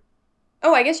Parker.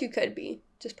 Oh, I guess you could be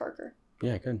just Parker.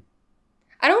 Yeah, I could.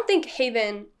 I don't think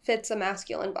Haven fits a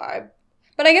masculine vibe.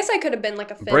 But I guess I could have been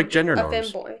like a Break gender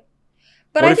norms. femboy.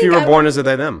 But What if you were born as a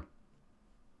they them?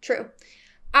 True.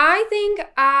 I think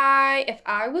if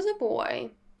I was a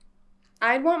boy,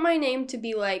 I'd want my name to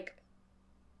be like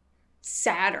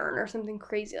Saturn or something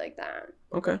crazy like that.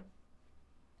 Okay.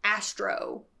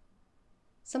 Astro.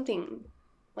 Something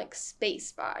like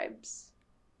space vibes.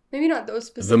 Maybe not those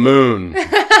specific. The moon.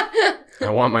 I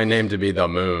want my name to be the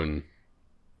moon.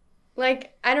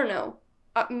 Like, I don't know.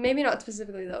 Maybe not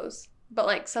specifically those, but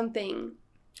like something.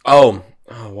 Oh,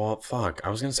 well, fuck. I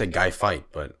was going to say Guy Fight,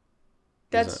 but...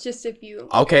 That's just if you...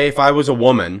 Okay, if I was a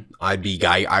woman, I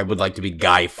would like to be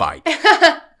Guy Fight.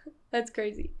 That's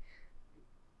crazy.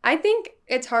 I think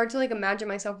it's hard to like imagine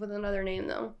myself with another name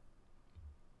though.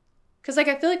 Because like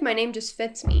I feel like my name just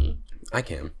fits me. I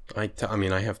can. I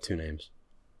mean, I have two names.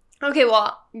 Okay,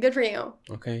 well, good for you.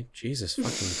 Okay, Jesus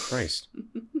fucking Christ.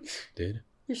 Dude.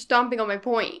 You're stomping on my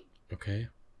point. Okay,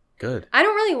 good. I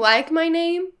don't really like my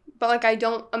name, but like I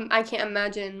can't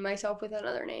imagine myself with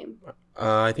another name.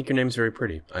 I think your name's very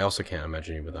pretty. I also can't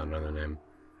imagine you without another name.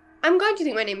 I'm glad you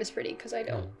think my name is pretty, because I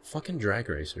don't. Fucking drag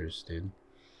racers, dude.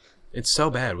 It's so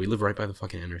bad. We live right by the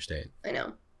fucking interstate. I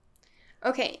know.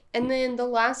 Okay, and then the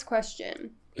last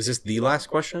question. Is this the last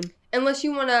question? Unless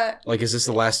you want to... Like, is this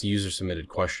the last user-submitted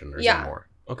question, or is there more?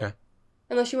 Okay.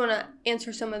 Unless you want to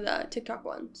answer some of the TikTok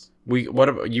ones. What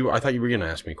about you? I thought you were going to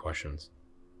ask me questions.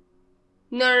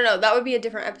 No. That would be a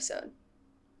different episode.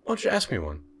 Why don't you ask me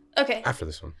one? Okay. After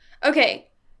this one. Okay.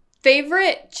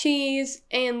 Favorite cheese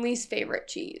and least favorite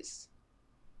cheese.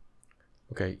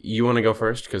 Okay. You want to go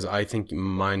first? Because I think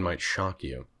mine might shock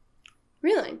you.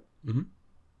 Really? Mhm.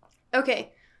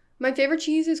 Okay. My favorite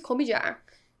cheese is Colby Jack.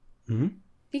 Mm-hmm.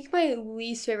 I think my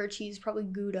least favorite cheese is probably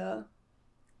Gouda.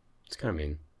 It's kind of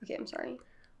mean. Okay, I'm sorry.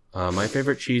 My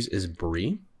favorite cheese is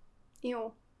brie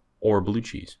Ew. or blue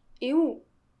cheese. Ew.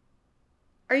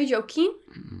 Are you joking?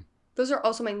 Mm. Those are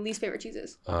also my least favorite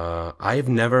cheeses. I've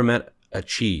never met a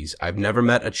cheese. I've never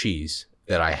met a cheese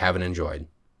that I haven't enjoyed.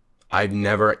 I've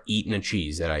never eaten a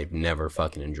cheese that I've never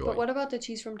fucking enjoyed. But what about the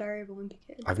cheese from Diary of a Wimpy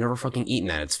Kid? I've never fucking eaten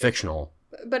that. It's fictional.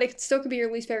 But it still could be your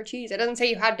least favorite cheese. It doesn't say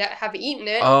you had to have eaten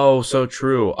it. Oh, so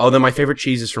true. Oh, then my favorite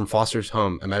cheese is from Foster's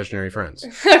Home, Imaginary Friends.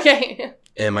 Okay.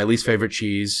 And my least favorite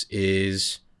cheese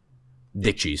is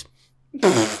dick cheese.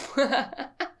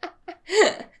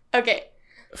 Okay.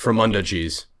 Fromunda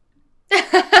cheese.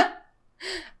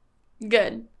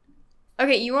 Good.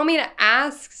 Okay, you want me to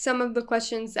ask some of the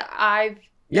questions that I've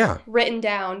Yeah. written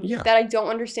down Yeah. that I don't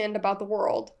understand about the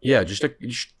world? Yeah, just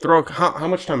throw... How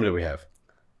much time do we have?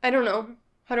 I don't know.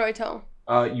 How do I tell?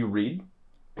 You read.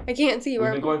 I can't see We've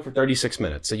where. been going for 36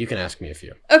 minutes, so you can ask me a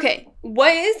few. Okay,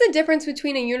 what is the difference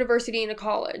between a university and a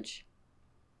college?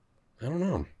 I don't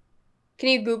know. Can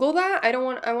you Google that? I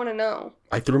want to know.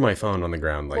 I threw my phone on the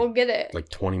ground Go get it. like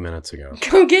 20 minutes ago.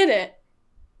 Go get it.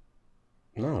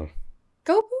 No.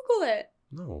 Go Google it.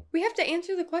 No. We have to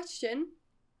answer the question.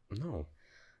 No.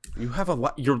 You have a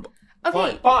lot. You're...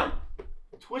 Okay. Fine.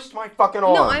 Twist my fucking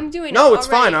arm. No, I'm doing it. No, it's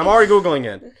already. fine. I'm already Googling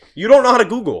it. You don't know how to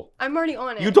Google. I'm already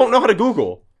on it. You don't know how to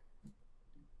Google.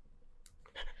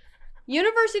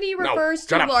 University refers shut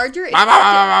to up. larger. Bah, bah,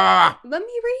 bah, bah, bah, Let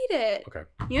me read it. Okay.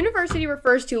 University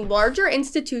refers to larger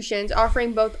institutions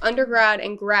offering both undergrad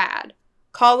and grad.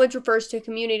 College refers to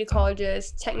community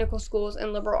colleges, technical schools,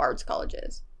 and liberal arts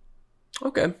colleges. bah.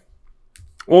 Okay.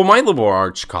 Well, my liberal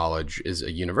arts college is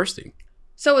a university.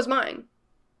 So is mine.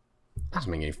 Doesn't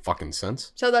make any fucking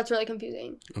sense. So that's really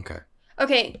confusing. Okay.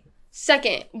 Okay,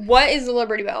 second, what is the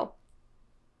Liberty Bell?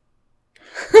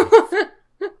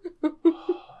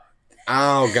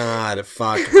 Oh, God.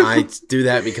 Fuck. I do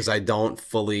that because I don't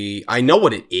fully... I know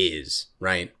what it is,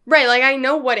 right? Right, like I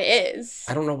know what it is.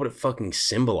 I don't know what it fucking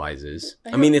symbolizes.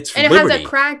 I don't- mean, it's and liberty. it has a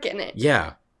crack in it.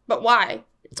 Yeah. But why?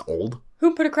 It's old.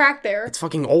 Who put a crack there? It's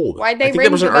fucking old. Why'd they I think ring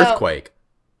there was an the bell? earthquake.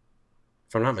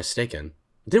 If I'm not mistaken.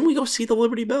 Didn't we go see the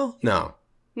Liberty Bell? No.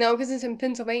 No, because it's in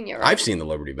Pennsylvania, right? I've seen the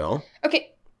Liberty Bell.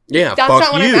 Okay, Yeah, that's fuck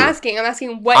not what you. I'm asking. I'm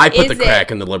asking what I put the is crack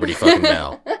it? in the Liberty fucking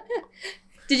Bell.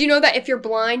 Did you know that if you're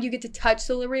blind, you get to touch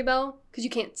the Liberty Bell because you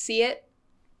can't see it?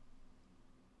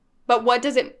 But what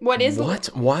is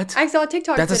What? I saw a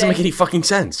TikTok That doesn't today. make any fucking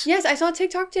sense. Yes, I saw a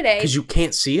TikTok today. Because you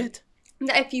can't see it?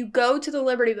 That if you go to the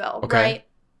Liberty Bell, Okay. right?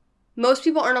 Most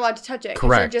people aren't allowed to touch it. 'Cause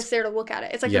Correct. You're just there to look at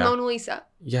it. It's like Yeah. the Mona Lisa,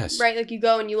 Yes. right? Like you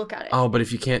go and you look at it. Oh, but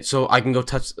if you can't... So I can go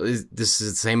touch... Does the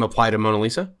same apply to Mona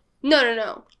Lisa?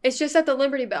 No. It's just at the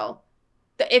Liberty Bell.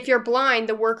 If you're blind,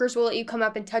 the workers will let you come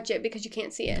up and touch it because you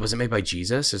can't see it. Was it made by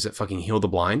Jesus? Is it fucking heal the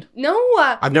blind? No.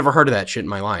 I've never heard of that shit in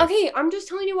my life. Okay, I'm just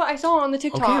telling you what I saw on the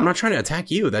TikTok. Okay, I'm not trying to attack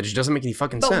you. That just doesn't make any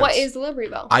fucking But sense. what is the Liberty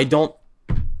Bell? I don't...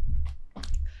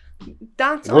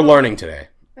 That's We're all. learning today.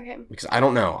 Okay. Because I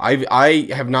don't know. I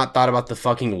have not thought about the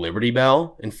fucking Liberty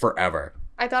Bell in forever.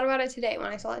 I thought about it today when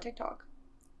I saw that TikTok.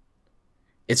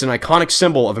 It's an iconic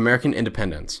symbol of American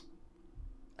independence.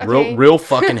 Okay. Real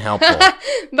fucking helpful.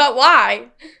 But why?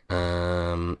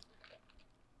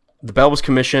 The bell was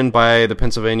commissioned by the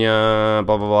Pennsylvania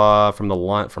blah blah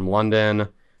blah from London.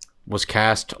 Was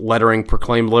cast lettering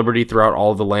proclaimed liberty throughout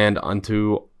all the land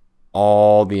unto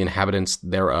all the inhabitants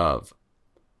thereof.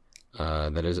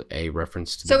 That is a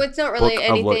reference to. So the it's not really Book of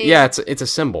anything. Yeah, it's a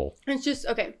symbol. It's just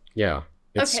okay. Yeah.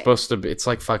 It's Okay. supposed to be, it's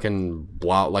like fucking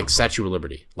blah, like Statue of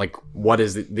Liberty. Like, what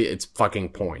is its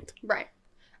fucking point? Right.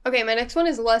 Okay, my next one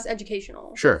is less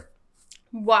educational. Sure.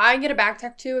 Why get a back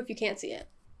tattoo if you can't see it?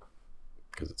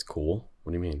 Because it's cool.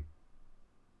 What do you mean?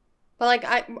 But like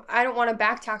I don't want a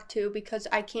back tattoo because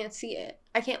I can't see it.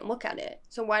 I can't look at it.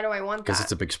 So why do I want that? Because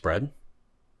it's a big spread.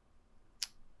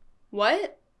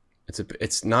 What?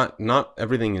 It's not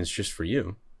everything is just for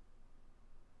you.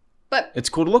 But It's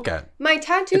cool to look at. my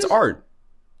tattoos. It's art.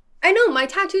 I know my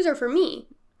tattoos are for me.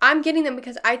 I'm getting them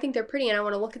because I think they're pretty and I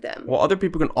want to look at them. Well, other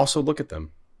people can also look at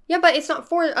them. Yeah, but it's not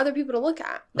for other people to look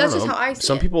at. That's I don't just know. how I see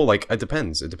Some it. people, like, it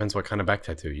depends. It depends what kind of back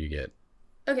tattoo you get.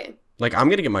 Okay. Like, I'm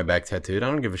going to get my back tattooed. I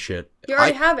don't give a shit. You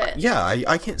already have it. Yeah,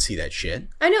 I can't see that shit.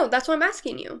 I know. That's why I'm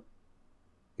asking you.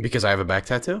 Because I have a back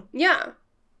tattoo? Yeah.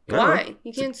 I don't know. Why?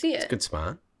 You can't see It's a it. good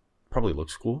spot. Probably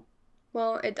looks cool.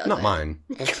 Well, it doesn't. Not mine.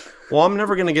 Well, I'm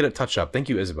never going to get it touched up. Thank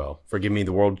you, Isabel, for giving me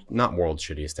the not world's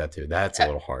shittiest tattoo. That's a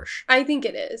little harsh. I think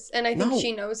it is. And I think No.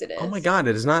 she knows it is. Oh my God,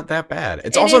 it is not that bad.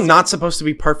 It's It also is- not supposed to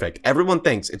be perfect. Everyone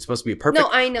thinks it's supposed to be perfect. No,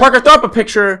 I know. Parker, throw up a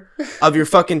picture of your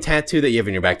fucking tattoo that you have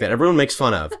in your back that everyone makes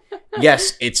fun of.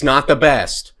 Yes, it's not the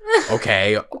best.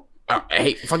 Okay.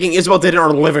 Hey, fucking Isabel did it in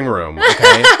our living room.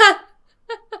 Okay.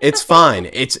 It's fine.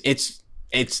 It's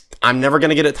I'm never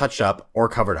gonna get it touched up or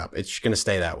covered up. It's just gonna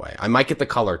stay that way. I might get the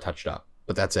color touched up,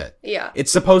 but that's it. Yeah.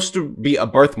 It's supposed to be a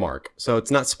birthmark, so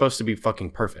it's not supposed to be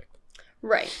fucking perfect.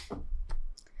 Right.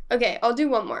 Okay, I'll do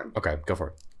one more. Okay, go for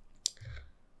it.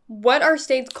 What are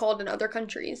states called in other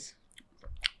countries?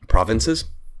 Provinces.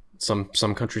 Some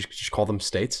countries just call them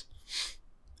states.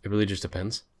 It really just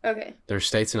depends. Okay. There's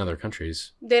states in other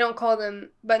countries. They don't call them,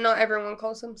 but not everyone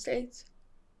calls them states.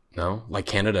 No? Like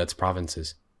Canada, it's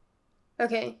provinces.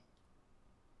 Okay.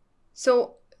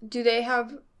 So, do they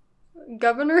have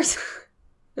governors?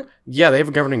 Yeah, they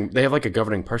have like a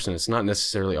governing person. It's not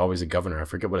necessarily always a governor. I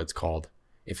forget what it's called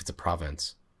if it's a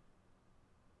province.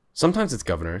 Sometimes it's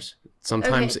governors.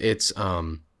 Sometimes it's I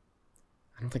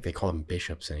don't think they call them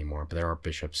bishops anymore, but there are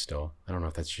bishops still. I don't know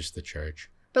if that's just the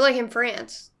church. But like in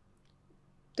France,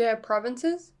 they have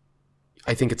provinces?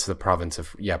 I think it's the province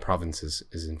of provinces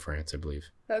is in France, I believe.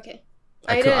 Okay.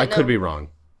 I could be wrong.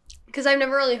 Because I've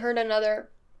never really heard another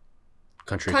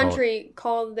Country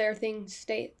call their things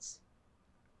states.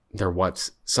 They're what?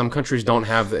 Some countries don't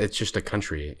have. It's just a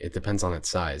country. It depends on its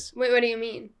size. Wait, what do you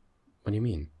mean? What do you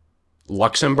mean?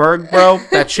 Luxembourg, bro?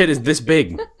 That shit is this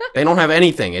big. They don't have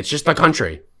anything. It's just a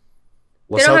country.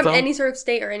 They don't have Lesotho? any sort of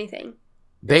state or anything.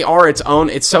 They are its own.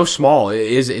 It's so small. It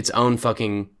is its own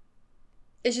fucking.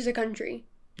 It's just a country.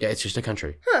 Yeah, it's just a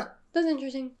country. Huh. That's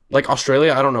interesting. Like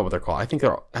Australia, I don't know what they're called. I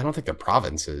don't think they're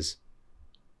provinces.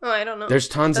 Oh, I don't know. There's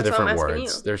tons of That's why I'm different asking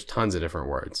words. you. There's tons of different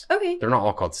words. Okay. They're not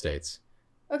all called states.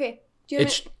 Okay. Do you have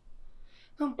It's.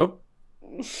 Oh.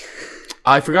 Oh.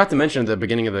 I forgot to mention at the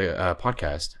beginning of the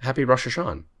podcast. Happy Rosh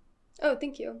Hashanah. Oh,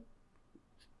 thank you.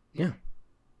 Yeah.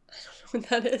 I don't know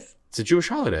what that is. It's a Jewish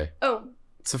holiday. Oh.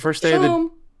 It's the first day of the.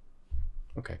 Shalom.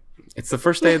 Okay. It's the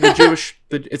first day of the Jewish.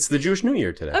 It's the Jewish New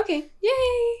Year today. Okay.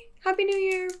 Yay. Happy New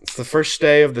Year. It's the first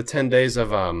day of the 10 days of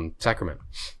sacrament.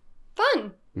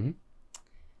 Fun. Mhm.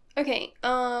 Okay.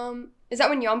 Is that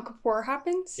when Yom Kippur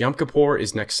happens? Yom Kippur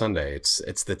is next Sunday.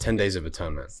 It's the 10 days of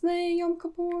atonement. Slay Yom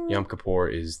Kippur. Yom Kippur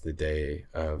is the day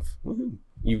of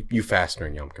you fast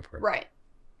during Yom Kippur. Right.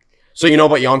 So you know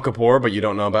about Yom Kippur, but you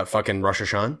don't know about fucking Rosh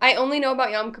Hashanah? I only know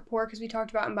about Yom Kippur because we talked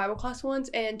about it in Bible class once,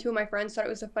 and two of my friends thought it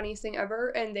was the funniest thing ever,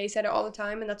 and they said it all the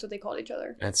time, and that's what they called each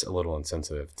other. That's a little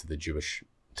insensitive to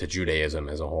to Judaism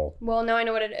as a whole. Well, now I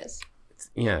know what it is.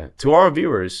 Yeah. To our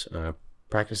viewers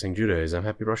practicing Judaism,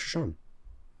 happy Rosh Hashanah.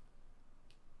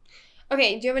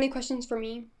 Okay, do you have any questions for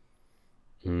me?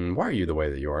 Why are you the way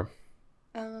that you are?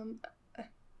 You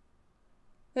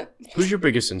Who's your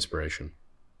biggest inspiration?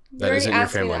 That already isn't your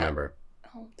asked me family that. member.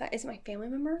 Oh, that is my family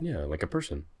member? Yeah, like a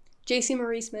person. JC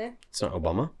Marie Smith. It's not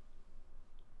Obama.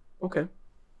 Okay.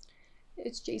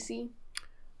 It's JC.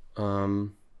 I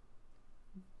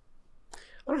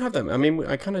don't have that. I mean,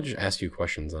 I kind of just ask you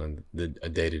questions on a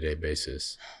day-to-day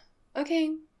basis.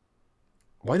 Okay,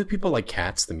 Why do people like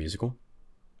Cats, the musical?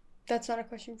 that's not a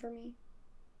question for me.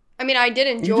 I mean, I did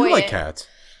You enjoy do like it. Cats.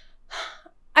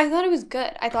 I thought it was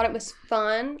good. I thought it was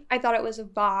fun. I thought it was a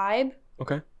vibe.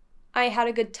 Okay. I had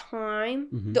a good time.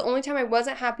 Mhm. The only time I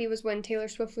wasn't happy was when Taylor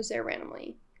Swift was there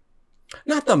randomly.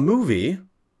 Not the movie.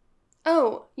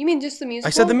 Oh, you mean just the musical?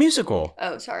 I said the musical.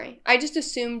 Oh, sorry. I just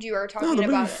assumed you were talking No, the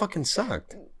movie about it. fucking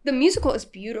sucked. The musical is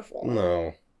beautiful.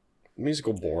 No.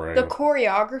 Musical boring. The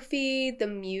choreography, the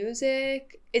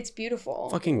music, it's beautiful.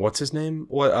 Fucking what's his name?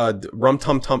 What Rum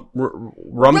Tum Tubber,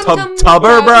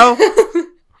 bro?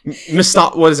 What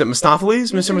is it?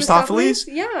 Mistopheles? Mr. Mistopheles?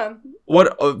 Yeah.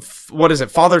 What is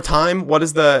it? Father Time? What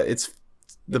is it's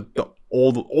the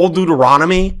old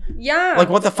Deuteronomy? Yeah. Like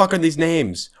what the fuck are these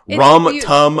names? It's Rum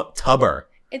Tum Tubber.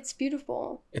 It's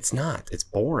beautiful. It's not. It's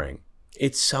boring.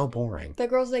 It's so boring. The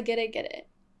girls that get it, get it.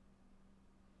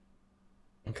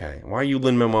 Okay. Why are you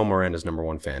Lin-Manuel Miranda's number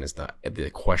one fan? Is the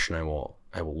question I will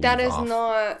leave That is off.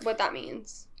 not what that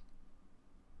means.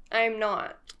 I am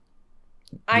not.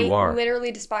 You are.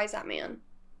 Literally despise that man.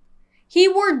 He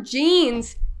wore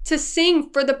jeans to sing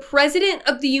for the President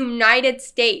of the United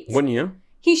States. Wouldn't you?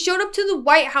 He showed up to the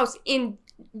White House in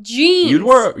jeans.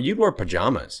 You'd wear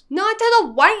pajamas. Not to the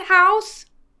White House.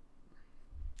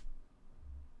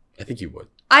 I think you would.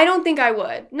 I don't think I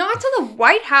would. Not to the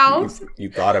White House.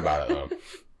 You thought about it though.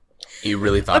 You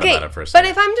really thought Okay, about it for a but second.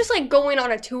 if I'm just like going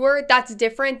on a tour, that's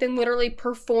different than literally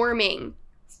performing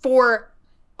for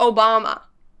Obama.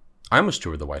 I almost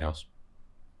toured the White House.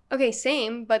 Okay,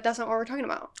 same, but that's not what we're talking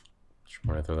about. Just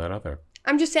want to throw that out there.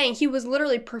 I'm just saying he was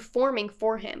literally performing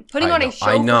for him, putting on a show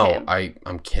I know. for him.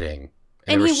 I'm kidding.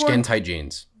 And they were skin-tight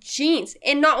jeans. Jeans.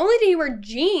 And not only did he wear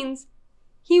jeans,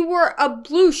 he wore a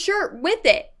blue shirt with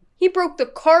it. He broke the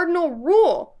cardinal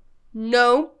rule.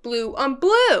 No blue on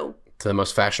blue. To the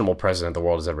most fashionable president the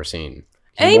world has ever seen.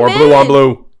 He Amen. wore blue on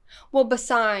blue. Well,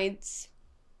 besides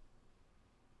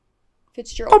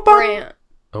Fitzgerald Grant.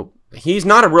 Oh, he's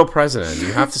not a real president.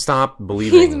 You have to stop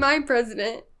believing. He's my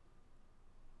president.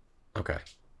 Okay.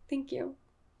 Thank you.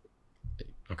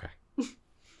 Okay.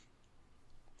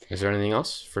 Is there anything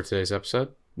else for today's episode?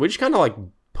 We just kind of like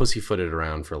pussyfooted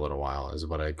around for a little while is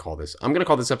what I call this. I'm going to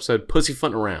call this episode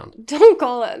Pussyfooting Around. Don't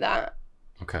call it that.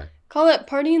 Okay. Call it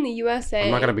Party in the USA.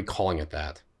 I'm not going to be calling it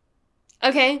that.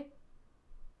 Okay.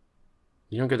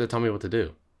 You don't get to tell me what to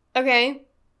do. Okay.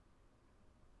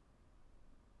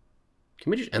 Can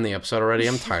we just end the episode already?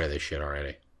 I'm tired of this shit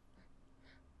already.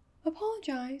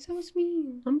 Apologize. That was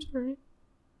mean. I'm sorry.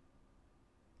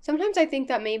 Sometimes I think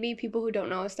that maybe people who don't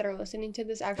know us that are listening to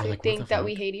this actually think that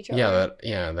we hate each other.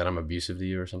 That I'm abusive to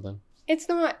you or something. It's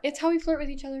not. It's how we flirt with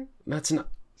each other. That's not.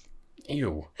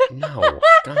 Ew. No.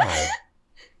 God.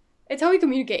 It's how we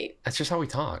communicate. That's just how we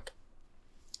talk.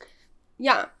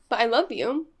 Yeah, but I love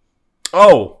you.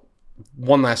 Oh,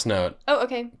 one last note. Oh,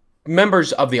 okay.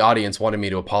 Members of the audience wanted me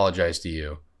to apologize to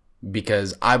you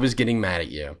because I was getting mad at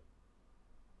you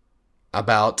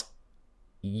about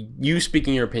you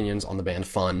speaking your opinions on the band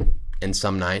Fun and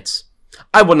Some Nights.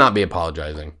 I will not be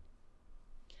apologizing.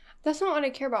 That's not what I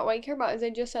care about. What I care about is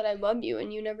I just said I love you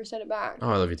and you never said it back.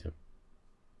 Oh, I love you too.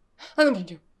 I love you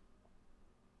too.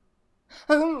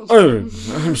 I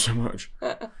love you so much.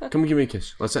 Come give me a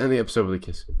kiss. Let's end the episode with a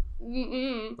kiss.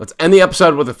 Mm-mm. Let's end the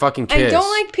episode with a fucking kiss. I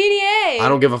don't like PDA. I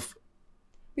don't give a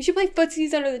We should play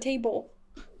footsies under the table.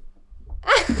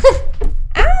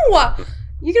 Ow!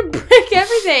 You can break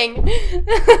everything.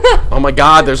 Oh my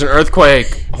god, there's an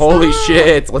earthquake. Holy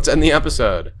shit. Let's end the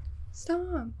episode.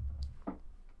 Stop.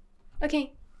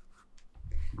 Okay.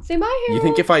 Say bye, Harold. You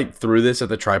think if I threw this at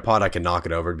the tripod, I could knock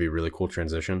it over? It'd be a really cool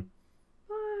transition.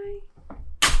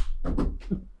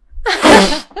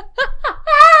 Bye.